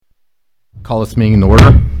call this meeting in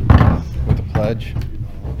order with a pledge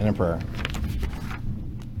and a prayer.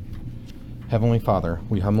 Heavenly Father,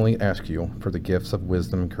 we humbly ask you for the gifts of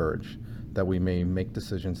wisdom and courage, that we may make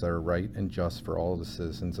decisions that are right and just for all of the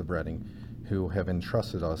citizens of Reading who have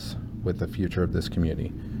entrusted us with the future of this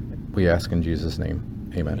community. We ask in Jesus'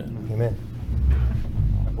 name. Amen. Amen.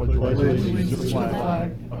 Allegiance to the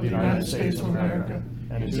flag of the United States of America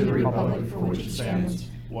and to the republic for which it stands,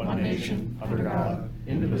 one nation, under God,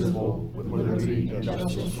 indivisible, with liberty and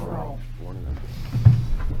justice for all.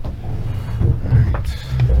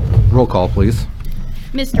 Roll call, please.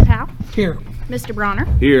 Mr. Powell? Here. Mr. Bronner?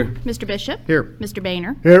 Here. Mr. Bishop? Here. Mr.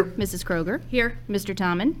 Boehner? Here. Mrs. Kroger? Here. Mr.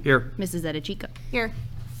 Tommen? Here. Mrs. Edichico? Here.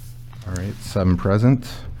 All right, 7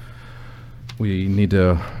 present. We need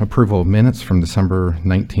to approval of minutes from December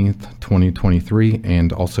 19th, 2023,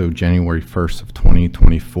 and also January 1st of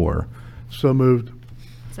 2024. So moved.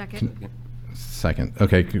 Second. Second.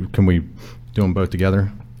 Okay, can we do them both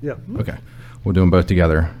together? Yep. Okay, we'll do them both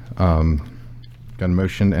together. Got a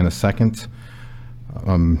motion and a second.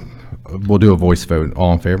 We'll do a voice vote.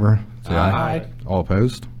 All in favor? Say Aye. All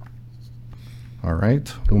opposed? All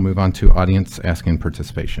right, we'll move on to audience asking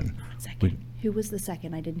participation. Second. Who was the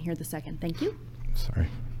second? I didn't hear the second. Thank you. Sorry.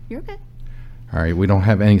 You're okay. All right, we don't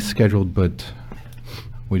have any scheduled, but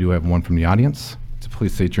we do have one from the audience. So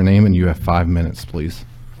please state your name, and you have 5 minutes, please.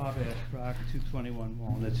 Bob Ashbrook, 221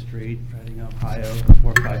 Walnut Street, Reading, Ohio,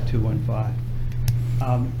 45215.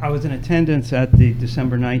 I was in attendance at the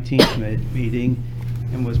December 19th meeting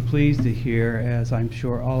and was pleased to hear, as I'm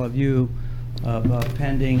sure all of you, of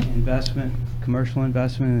pending investment, commercial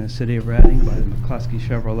investment in the city of Reading by the McCluskey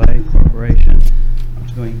Chevrolet Corporation,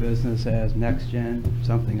 doing business as NextGen,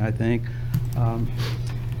 something I think.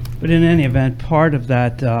 But in any event, part of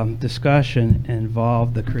that discussion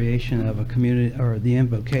involved the creation of a community, or the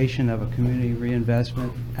invocation of a Community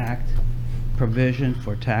Reinvestment Act provision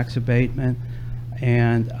for tax abatement.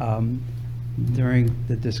 And during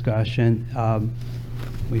the discussion,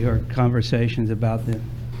 we heard conversations about the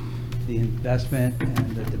investment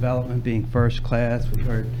and the development being first class. We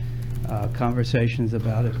heard conversations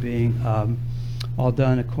about it being all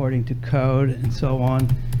done according to code and so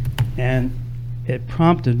on. And it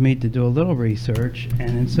prompted me to do a little research, and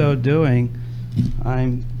in so doing,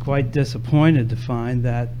 I'm quite disappointed to find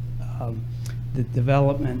that the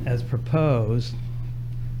development as proposed,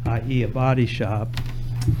 i.e. a body shop,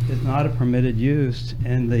 is not a permitted use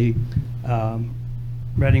in the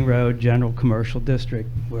Reading Road General Commercial District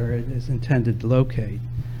where it is intended to locate.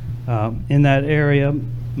 In that area,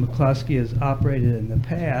 McCluskey has operated in the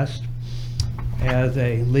past as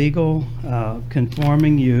a legal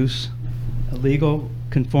conforming use, a legal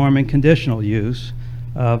conforming conditional use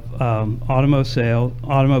of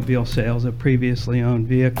automobile sales of previously owned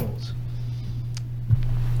vehicles.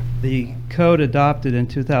 The code adopted in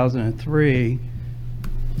 2003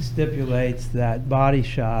 stipulates that body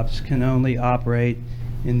shops can only operate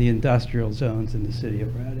in the industrial zones in the city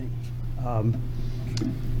of Reading.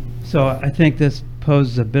 So I think this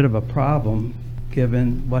poses a bit of a problem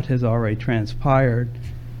given what has already transpired,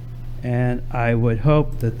 and I would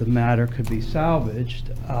hope that the matter could be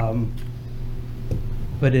salvaged,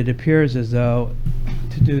 but it appears as though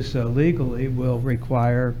to do so legally will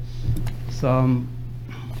require some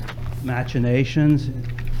machinations,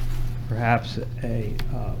 perhaps a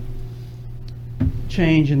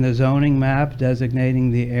change in the zoning map designating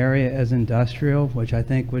the area as industrial, which I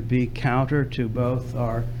think would be counter to both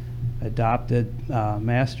our adopted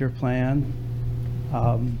master plan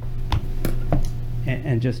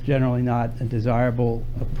and just generally not a desirable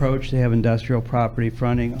approach to have industrial property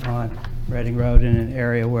fronting on Reading Road in an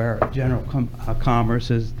area where general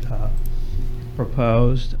commerce is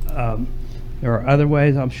proposed. There are other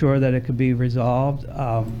ways I'm sure that it could be resolved.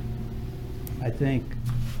 I think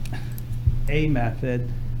a method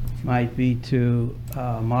might be to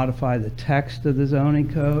modify the text of the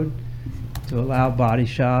zoning code to allow body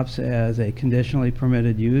shops as a conditionally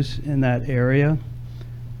permitted use in that area.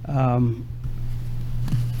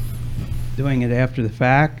 Doing it after the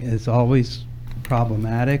fact is always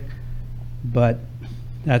problematic, but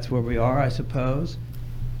that's where we are, I suppose.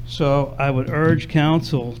 So I would urge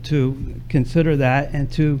council to consider that and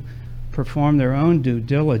to perform their own due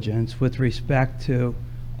diligence with respect to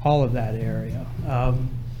all of that area.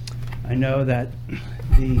 I know that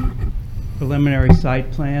the preliminary site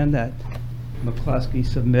plan that McCluskey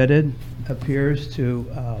submitted appears to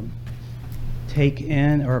take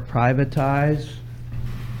in or privatize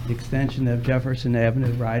the extension of Jefferson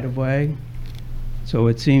Avenue right-of-way. So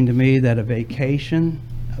it seemed to me that a vacation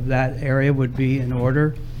of that area would be in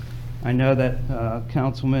order. I know that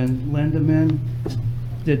Councilman Lindeman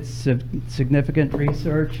did significant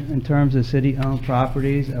research in terms of city-owned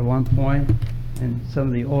properties at one point, and some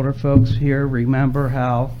of the older folks here remember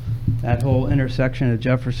how that whole intersection of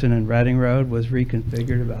Jefferson and Reading Road was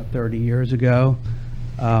reconfigured about 30 years ago.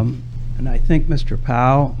 And I think Mr.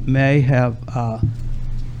 Powell may have,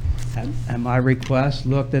 at my request,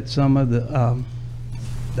 looked at some of the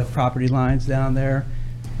property lines down there.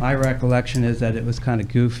 My recollection is that it was kind of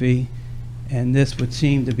goofy, and this would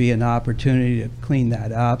seem to be an opportunity to clean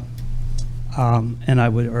that up. And I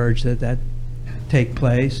would urge that that take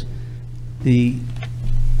place. The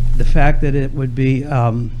fact that it would be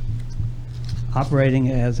operating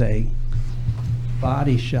as a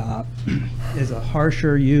body shop is a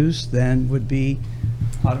harsher use than would be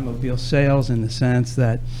automobile sales, in the sense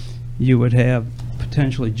that you would have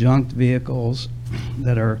potentially junked vehicles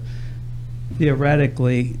that are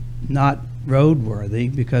theoretically not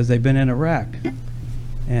roadworthy because they've been in a wreck.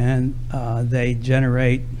 And they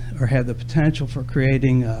generate or have the potential for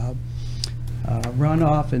creating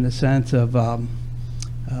runoff in the sense of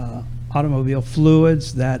automobile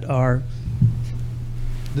fluids that are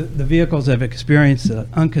the vehicles have experienced an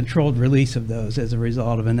uncontrolled release of those as a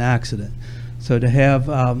result of an accident. So to have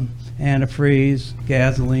antifreeze,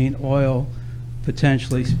 gasoline, oil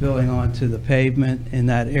potentially spilling onto the pavement in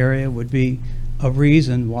that area would be a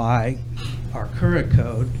reason why our current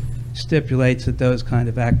code stipulates that those kind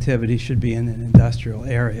of activities should be in an industrial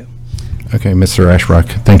area. Okay, Mr. Ashbrook,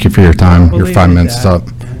 thank you for your time. We'll Your leave 5 it at minutes is that. up.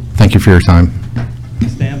 Thank you for your time.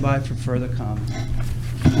 Stand by for further comment.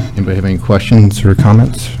 Anybody have any questions or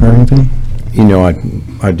comments or anything? You know,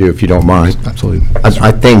 I do, if you don't mind. Absolutely.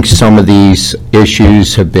 I think some of these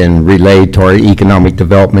issues have been relayed to our economic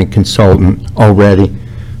development consultant already.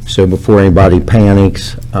 So before anybody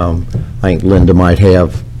panics, I think Linda might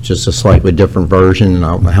have just a slightly different version, and I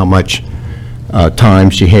don't know how much time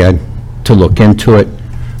she had to look into it.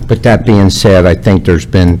 But that being said, I think there's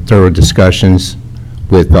been thorough discussions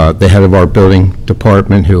with the head of our building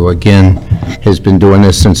department, who again has been doing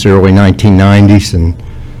this since the early 1990s. And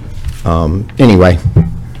anyway,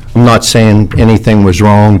 I'm not saying anything was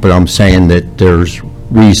wrong, but I'm saying that there's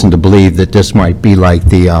reason to believe that this might be like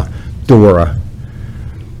the Dora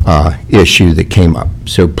issue that came up.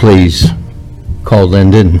 So please call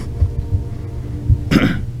Lyndon.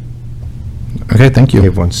 Okay, thank you.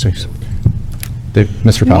 Everyone stays.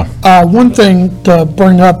 Mr. Powell. One thing to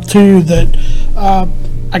bring up too, that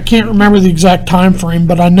I can't remember the exact time frame,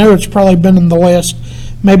 but I know it's probably been in the last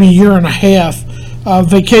maybe year and a half.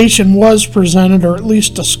 Vacation was presented, or at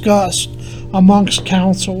least discussed, amongst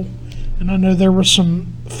council, and I know there was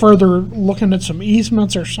some further looking at some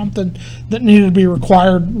easements or something that needed to be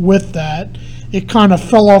required with that. It kind of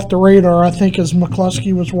fell off the radar, I think, as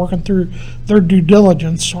McCluskey was working through their due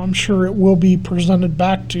diligence, so I'm sure it will be presented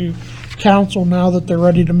back to council now that they're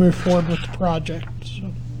ready to move forward with the project.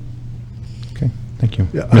 So. Okay, thank you.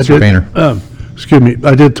 Yeah, Mr. Boehner. Excuse me,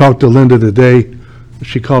 I did talk to Linda today.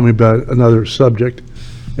 She called me about another subject,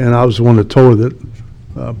 and I was the one that told her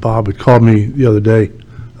that Bob had called me the other day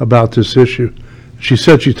about this issue. She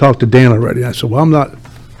said she talked to Dan already. I said, well, I'm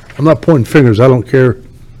not pointing fingers. I don't care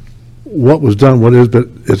what was done, what is, but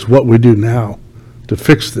it's what we do now to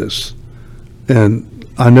fix this. And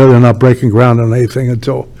I know they're not breaking ground on anything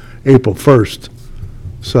until April 1st.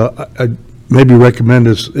 So I maybe recommend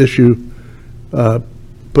this issue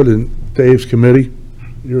put in Dave's committee.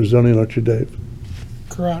 You're zoning, aren't you, Dave?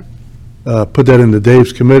 Correct. Put that into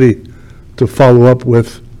Dave's committee to follow up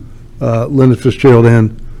with Linda Fitzgerald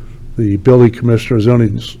and the building commissioner,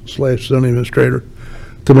 zoning/zoning administrator,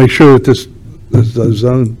 to make sure that this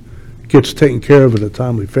zone gets taken care of in a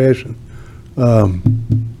timely fashion.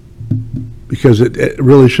 Because it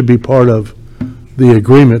really should be part of the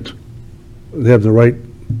agreement. They have the right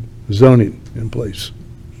zoning in place.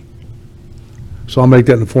 So I'll make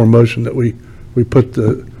that in a form motion that we put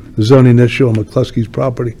the zoning issue on McCluskey's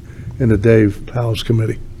property in the Dave Powell's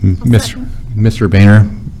committee. Mr. Boehner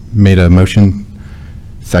made a motion,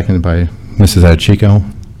 seconded by Mrs. Adchico.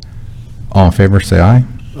 All in favor, say aye.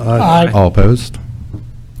 Aye. All opposed?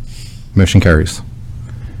 Motion carries.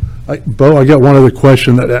 Bo, I got one other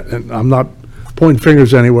question, and I'm not pointing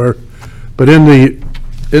fingers anywhere, but in the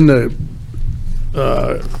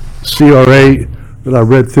CRA that I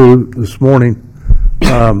read through this morning,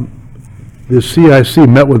 the CIC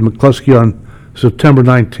met with McCluskey on September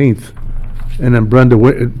 19th, and then Brenda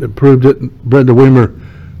approved it. Brenda Weimer,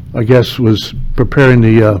 I guess, was preparing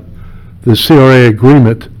the CRA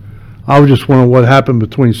agreement. I was just wondering what happened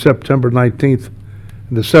between September 19th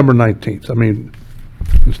and December 19th. I mean,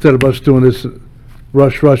 instead of us doing this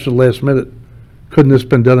rush at the last minute, couldn't this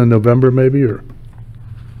been done in November maybe, or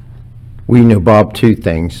We know, Bob, two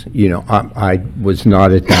things. I was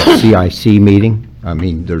not at that CIC meeting. I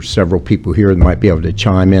mean, there's several people here that might be able to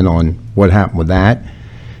chime in on what happened with that.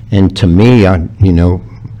 And to me,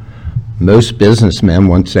 most businessmen,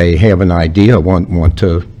 once they have an idea, want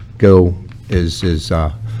to go as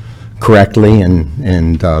correctly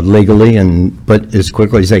and legally, but as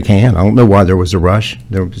quickly as they can. I don't know why there was a rush.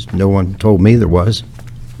 No one told me there was.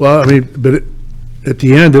 Well, I mean, but at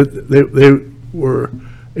the end, they were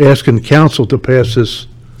asking council to pass this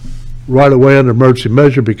right away under emergency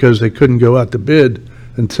measure because they couldn't go out to bid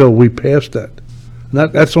until we passed that.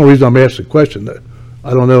 And that's the only reason I'm asking the question.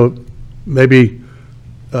 I don't know, maybe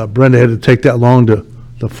Brenda had to take that long to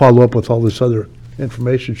follow up with all this other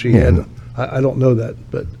information she had. I don't know that,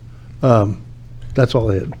 but that's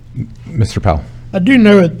all I had. Mr. Powell? I do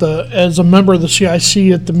know as a member of the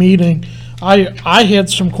CIC at the meeting, I had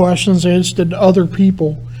some questions, as did other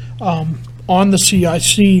people, on the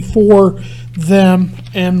CIC for them,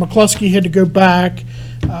 and McCluskey had to go back,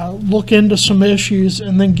 look into some issues,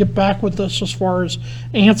 and then get back with us as far as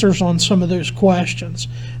answers on some of those questions.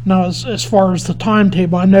 Now, as far as the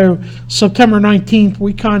timetable, I know September 19th,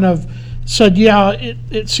 we kind of said, yeah,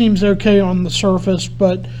 it seems okay on the surface,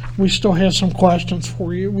 but we still have some questions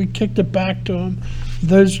for you. We kicked it back to them.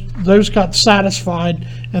 Those got satisfied,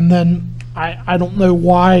 and then I don't know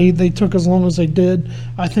why they took as long as they did.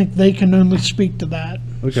 I think they can only speak to that.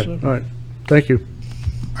 Okay, So- all right. Thank you.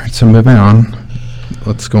 All right, so moving on,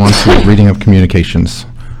 let's go on to reading of communications.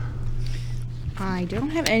 I don't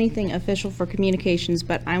have anything official for communications,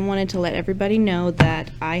 but I wanted to let everybody know that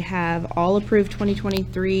I have all approved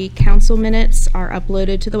 2023 council minutes are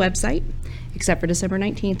uploaded to the website, except for December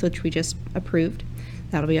 19th, which we just approved.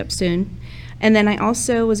 That'll be up soon. And then I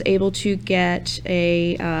also was able to get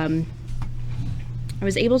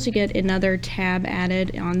another tab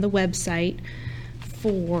added on the website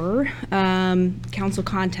for council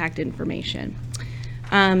contact information.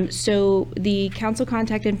 So the council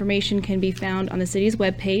contact information can be found on the city's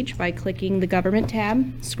webpage by clicking the government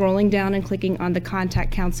tab, scrolling down and clicking on the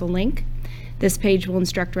contact council link. This page will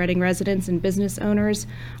instruct Reading residents and business owners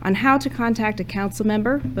on how to contact a council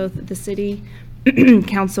member, both the city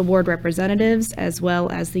council ward representatives as well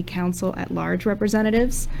as the council at large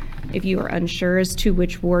representatives. If you are unsure as to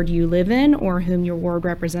which ward you live in or whom your ward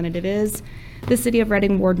representative is, the City of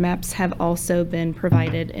Reading ward maps have also been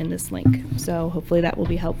provided in this link. So hopefully that will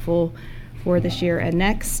be helpful for this year and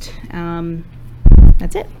next.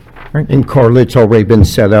 That's it. And Carla, it's already been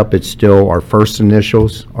set up. It's still our first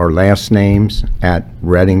initials, our last names at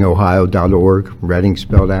readingohio.org. Reading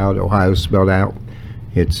spelled out, Ohio spelled out.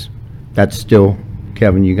 That's still,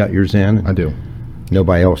 Kevin, you got yours in? I do.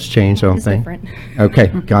 Nobody else changed, I don't It's think? different. Okay,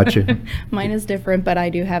 gotcha. Mine is different, but I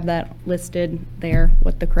do have that listed there,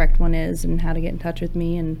 what the correct one is and how to get in touch with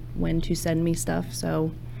me and when to send me stuff.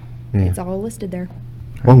 So Yeah. it's all listed there.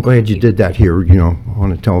 Well, I'm glad you did that here,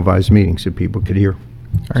 on a televised meeting so people could hear.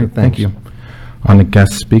 All right, thank you. On the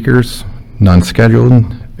guest speakers, none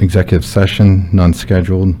scheduled. Executive session, none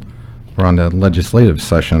scheduled. We're on the legislative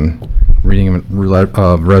session. Reading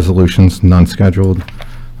of resolutions, none scheduled.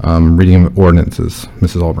 Reading of ordinances,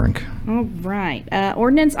 Mrs. Albrink. All right.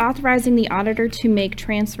 Ordinance authorizing the auditor to make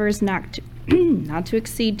transfers not to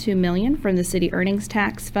exceed $2 million from the city earnings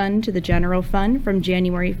tax fund to the general fund from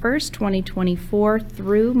January 1st, 2024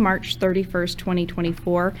 through March 31st,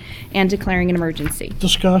 2024, and declaring an emergency.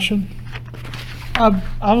 Discussion.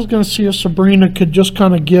 I was going to see if Sabrina could just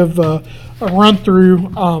kind of give a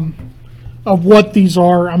run-through of what these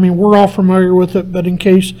are. I mean, we're all familiar with it, but in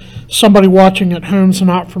case somebody watching at home's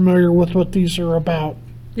not familiar with what these are about.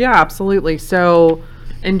 Yeah, absolutely. So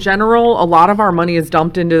in general, a lot of our money is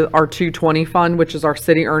dumped into our 220 fund, which is our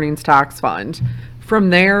city earnings tax fund. From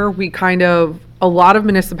there, a lot of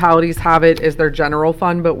municipalities have it as their general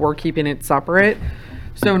fund, but we're keeping it separate.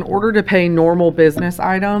 So in order to pay normal business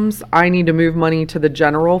items, I need to move money to the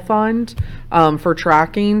general fund for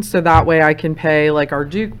tracking. So that way I can pay like our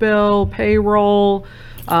Duke bill, payroll,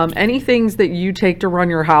 any things that you take to run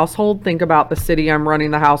your household. Think about the city. I'm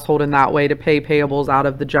running the household in that way to pay payables out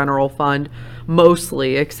of the general fund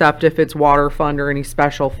mostly, except if it's water fund or any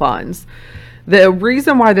special funds. The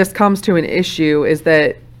reason why this comes to an issue is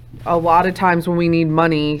that a lot of times when we need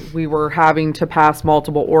money, we were having to pass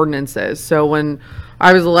multiple ordinances. So when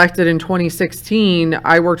I was elected in 2016,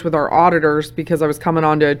 I worked with our auditors because I was coming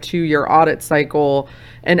onto a 2-year audit cycle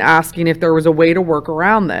and asking if there was a way to work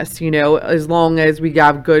around this, as long as we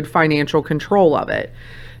have good financial control of it.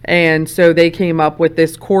 And so they came up with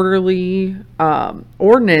this quarterly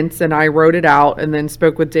ordinance, and I wrote it out and then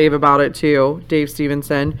spoke with Dave about it too, Dave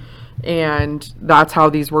Stevenson. And that's how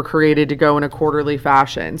these were created, to go in a quarterly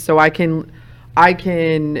fashion. So I can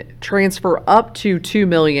transfer up to 2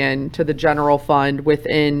 million to the general fund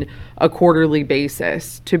within a quarterly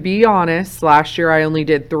basis. To be honest, last year I only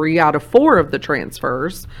did 3 out of 4 of the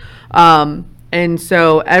transfers. And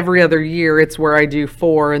so every other year it's where I do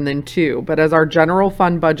 4 and then 2. But as our general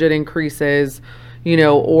fund budget increases,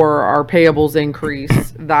 or our payables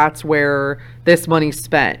increase, that's where this money's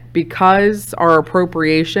spent. Because our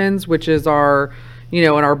appropriations, which is our, and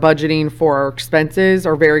our budgeting for our expenses,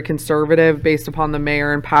 are very conservative based upon the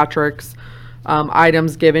mayor and Patrick's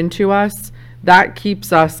items given to us, that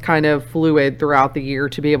keeps us kind of fluid throughout the year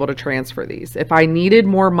to be able to transfer these. If I needed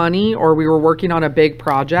more money or we were working on a big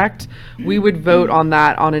project, we would vote on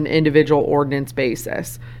that on an individual ordinance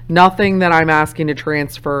basis. Nothing that I'm asking to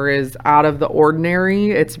transfer is out of the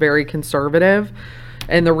ordinary. It's very conservative.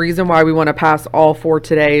 And the reason why we want to pass all 4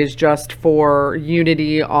 today is just for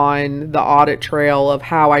unity on the audit trail of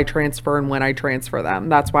how I transfer and when I transfer them.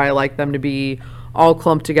 That's why I like them to be all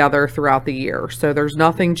clumped together throughout the year. So there's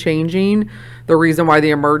nothing changing. The reason why the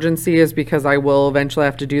emergency is because I will eventually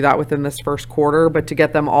have to do that within this first quarter, but to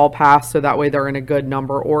get them all passed so that way they're in a good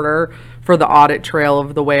number order for the audit trail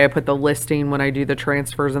of the way I put the listing when I do the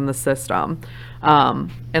transfers in the system.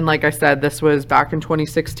 And like I said, this was back in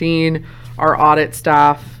 2016. Our audit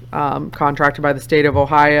staff, contracted by the state of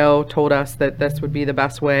Ohio, told us that this would be the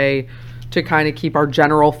best way to kind of keep our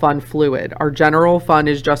general fund fluid. Our general fund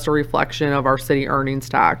is just a reflection of our city earnings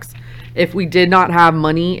tax. If we did not have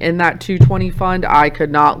money in that 220 fund, I could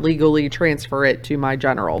not legally transfer it to my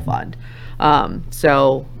general fund.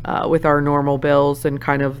 So with our normal bills and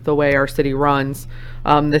kind of the way our city runs,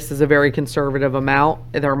 this is a very conservative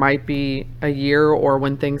amount. There might be a year or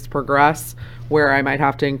when things progress where I might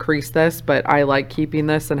have to increase this, but I like keeping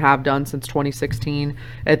this and have done since 2016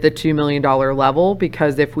 at the $2 million level,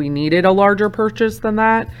 because if we needed a larger purchase than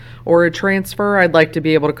that or a transfer, I'd like to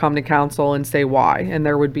be able to come to council and say why, and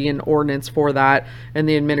there would be an ordinance for that, and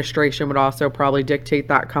the administration would also probably dictate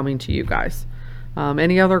that coming to you guys.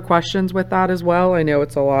 Any other questions with that as well? I know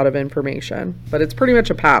it's a lot of information, but it's pretty much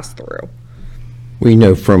a pass-through. We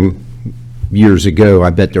know from years ago, I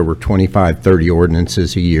bet there were 25, 30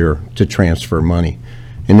 ordinances a year to transfer money.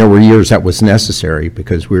 And there were years that was necessary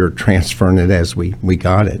because we were transferring it as we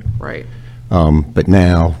got it. Right. But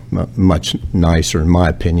now, much nicer, in my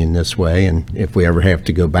opinion, this way. And if we ever have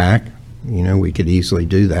to go back, we could easily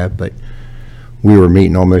do that. But we were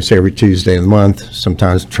meeting almost every Tuesday of the month,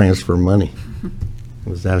 sometimes transfer money. It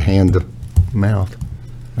was that hand to mouth.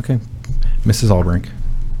 Okay. Mrs. Albrink.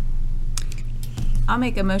 I'll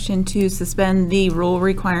make a motion to suspend the rule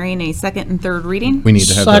requiring a second and third reading. We need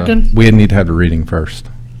to have Second. we need to have the reading first.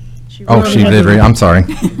 She She did read. I'm sorry.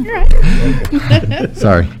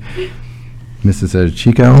 Sorry. Mrs.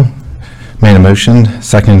 Chico made a motion,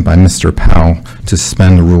 seconded by Mr. Powell, to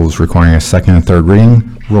suspend the rules requiring a second and third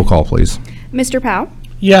reading. Roll call, please. Mr. Powell?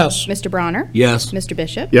 Yes. Mr. Bronner? Yes. Mr.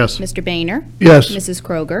 Bishop? Yes. Mr. Boehner? Yes. Mrs.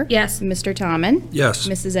 Kroger? Yes. Mr. Tommen? Yes.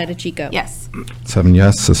 Mrs. Edichico? Yes. 7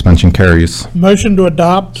 yes, suspension carries. Motion to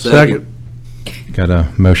adopt? Second. Got a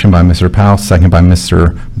motion by Mr. Powell, second by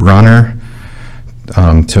Mr. Bronner,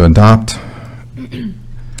 to adopt.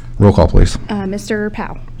 Roll call, please. Mr.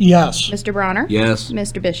 Powell? Yes. Mr. Bronner? Yes.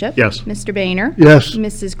 Mr. Bishop? Yes. Mr. Boehner? Yes.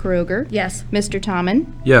 Mrs. Kroger? Yes. Mr.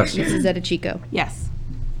 Tommen? Yes. Mrs. Edichico? Yes.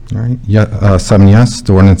 All right, 7 yes,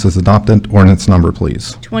 the ordinance is adopted. Ordinance number,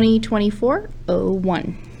 please.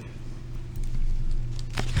 2024-01.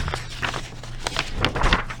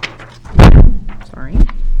 Sorry.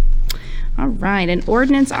 All right, an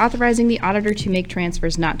ordinance authorizing the auditor to make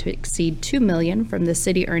transfers not to exceed $2 million from the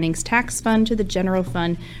city earnings tax fund to the general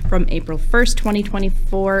fund from April 1st,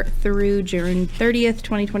 2024 through June 30th,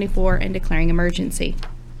 2024, and declaring emergency.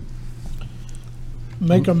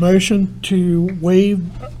 Make a motion to waive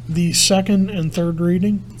the second and third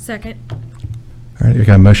reading? Second. All right, you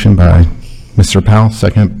got a motion by Mr. Powell,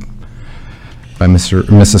 second by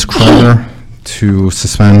Mrs. Kroger, to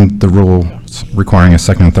suspend the rules requiring a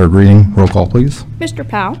second and third reading. Roll call, please. Mr.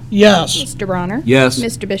 Powell? Yes. Mr. Bronner? Yes.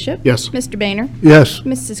 Mr. Bishop? Yes. Mr. Boehner? Yes.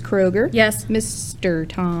 Mrs. Kroger? Yes. Mr.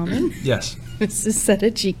 Tommen? Yes. Mrs.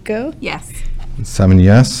 Sedecico? Yes. 7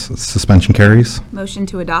 yes, suspension carries. Motion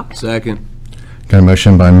to adopt. Second. Got a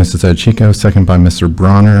motion by Mrs. Chico, second by Mr.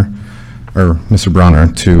 Bronner,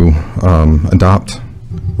 to adopt.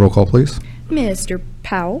 Roll call, please. Mr.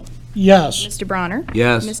 Powell? Yes. Mr. Bronner?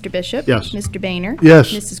 Yes. Mr. Bishop? Yes. Mr. Boehner?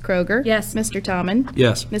 Yes. Mrs. Kroger? Yes. Mr. Tommen?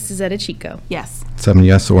 Yes. Mrs. Edichico? Yes. 7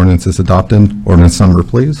 yes, ordinance is adopted. Ordinance number,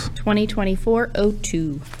 please.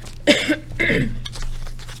 2024-02.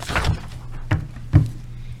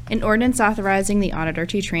 An ordinance authorizing the auditor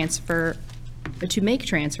to make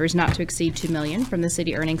transfers not to exceed $2 million from the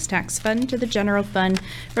city earnings tax fund to the general fund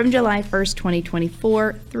from July 1st,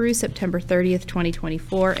 2024 through September 30th,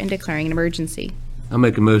 2024, and declaring an emergency. I'll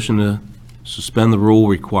make a motion to suspend the rule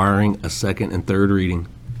requiring a second and third reading.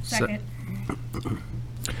 Second.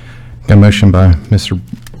 Got a motion by Mr.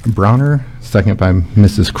 Bronner, second by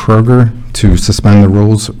Mrs. Kroger, to suspend the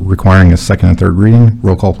rules requiring a second and third reading.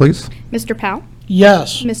 Roll call, please. Mr. Powell?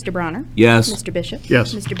 Yes. Mr. Bronner? Yes. Mr. Bishop?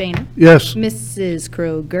 Yes. Mr. Boehner? Yes. Mrs.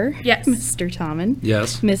 Kroger? Yes. Mr. Tomlin?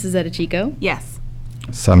 Yes. Mrs. Edichico? Yes.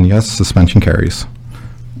 7 yes, suspension carries.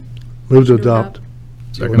 Move to adopt.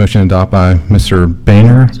 Motion to adopt by Mr.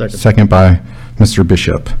 Boehner, second by Mr.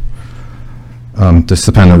 Bishop. To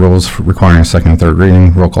suspend the rules requiring a second and third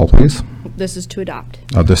reading. Roll call, please. This is to adopt.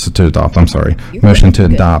 Oh, this is to adopt, I'm sorry. You're Motion good, to you're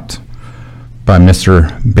good. adopt by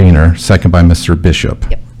Mr. Boehner, second by Mr. Bishop.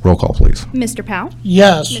 Yep. Roll call, please. Mr. Powell?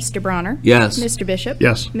 Yes. Mr. Bronner? Yes. Mr. Bishop?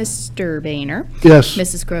 Yes. Mr. Boehner? Yes.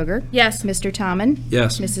 Mrs. Kroger? Yes. Mr. Tomlin?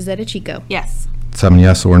 Yes. Mrs. Edichico? Yes. 7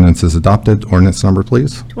 yes, ordinance is adopted. Ordinance number,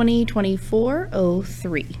 please.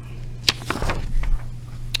 2024-03.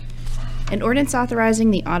 An ordinance authorizing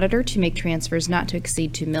the auditor to make transfers not to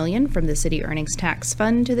exceed $2 million from the city earnings tax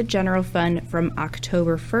fund to the general fund from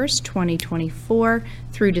October 1st, 2024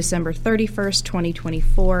 through December 31st,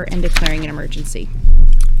 2024, and declaring an emergency.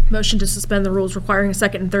 Motion to suspend the rules requiring a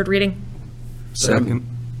second and third reading. Second.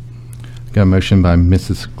 Got a motion by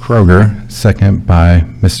Mrs. Kroger, second by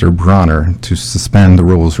Mr. Bronner, to suspend the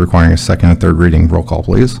rules requiring a second and third reading. Roll call,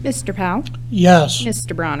 please. Mr. Powell? Yes.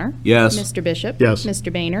 Mr. Bronner? Yes. Mr. Bishop? Yes.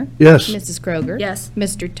 Mr. Boehner? Yes. Mrs. Kroger? Yes.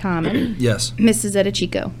 Mr. Tomlin? Yes. Mrs.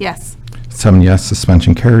 Edichico? Yes. 7 yes,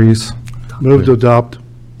 suspension carries. Move to adopt.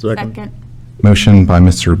 Second. Motion by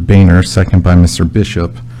Mr. Boehner, second by Mr.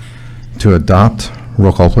 Bishop, to adopt.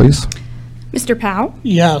 Roll call, please. Mr. Powell?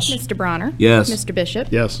 Yes. Mr. Bronner? Yes. Mr. Bishop?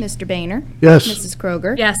 Yes. Mr. Boehner? Yes. Mrs.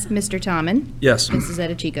 Kroger? Yes. Mr. Tomlin? Yes. Mrs.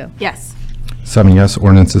 Edichico? Yes. 7 yes,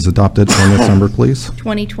 ordinance is adopted. Ordinance number, please.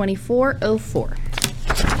 2024-04.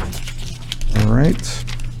 All right.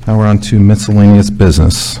 Now we're on to miscellaneous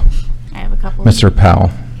business. I have a couple. Mr. Powell.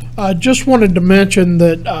 Just wanted to mention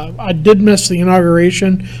that I did miss the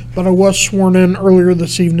inauguration, but I was sworn in earlier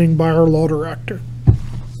this evening by our law director.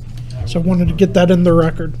 So I wanted to get that in the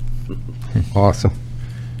record. Awesome.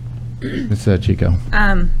 Ms. Chico.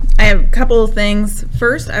 I have a couple of things.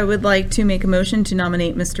 First, I would like to make a motion to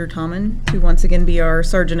nominate Mr. Tomlin to once again be our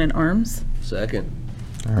Sergeant at Arms. Second.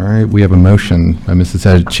 All right, we have a motion by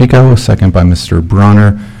Mrs. Chico, a second by Mr.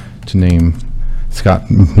 Bronner, to name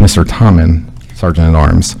Mr. Tomlin Sergeant at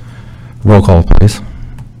Arms. Roll call, please.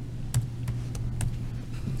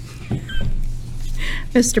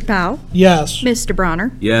 Mr. Powell? Yes. Mr.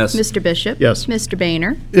 Bronner? Yes. Mr. Bishop? Yes. Mr.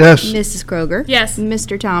 Boehner? Yes. Mrs. Kroger? Yes.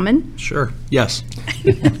 Mr. Tomlin? Sure. Yes.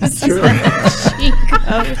 Does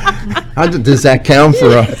that count for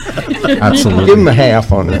a, Absolutely. give him a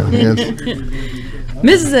half on that? Yes.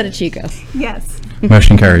 Mrs. Edichico? Yes.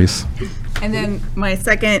 Motion carries. And then my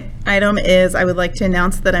second item is I would like to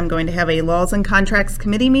announce that I'm going to have a Laws and Contracts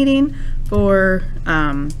Committee meeting for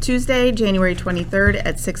Tuesday, January 23rd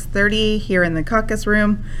at 6:30 here in the caucus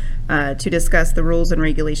room to discuss the rules and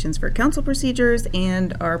regulations for council procedures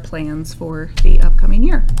and our plans for the upcoming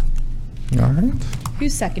year. All right. Who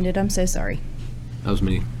seconded? I'm so sorry. That was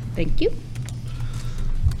me. Thank you.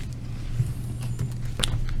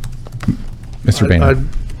 Mr. Boehner.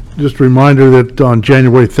 Just a reminder that on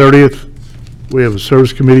January 30th, we have a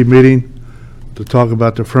service committee meeting to talk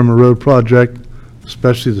about the Freeman Road project,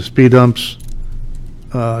 especially the speed humps.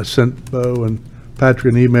 I sent Bo and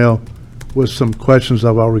Patrick an email with some questions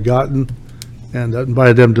I've already gotten, and I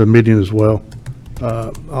invited them to the meeting as well.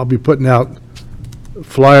 I'll be putting out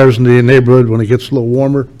flyers in the neighborhood when it gets a little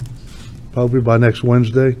warmer, probably by next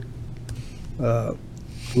Wednesday.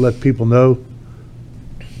 Let people know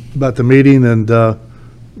about the meeting and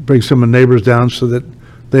bring some of the neighbors down so that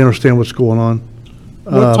they understand what's going on.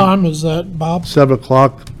 What time is that, Bob? 7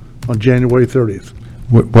 o'clock on January 30th,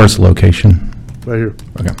 Where's the location? right here,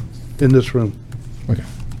 Okay. in this room. Okay.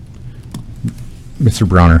 Mr.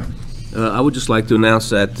 Bronner. I would just like to announce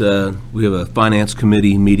that we have a Finance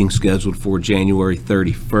Committee meeting scheduled for January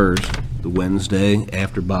 31st, the Wednesday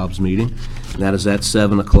after Bob's meeting. And that is at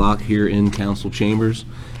 7 o'clock here in council chambers.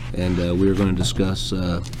 And we are going to discuss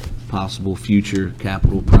possible future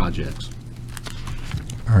capital projects.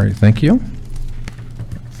 All right, thank you.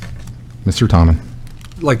 Mr. Tomlin.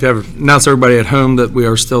 I'd like to announce to everybody at home that we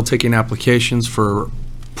are still taking applications for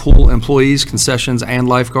pool employees, concessions, and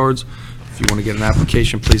lifeguards. If you want to get an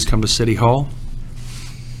application, please come to City Hall.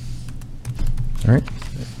 All right.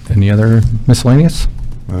 Any other miscellaneous?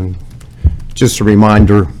 Just a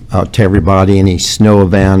reminder to everybody, any snow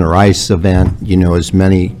event or ice event, as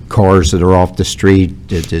many cars that are off the street,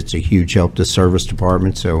 it's a huge help to service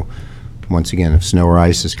department. So once again, if snow or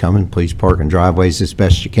ice is coming, please park in driveways as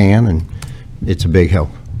best you can, and it's a big help.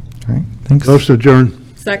 All right, thanks. Motion adjourned.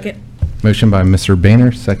 Second. Motion by Mr.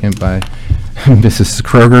 Boehner, second by Mrs.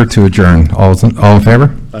 Kroger to adjourn. All in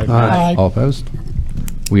favor? Aye. All opposed?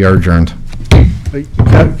 We are adjourned. Hey,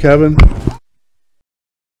 Kevin,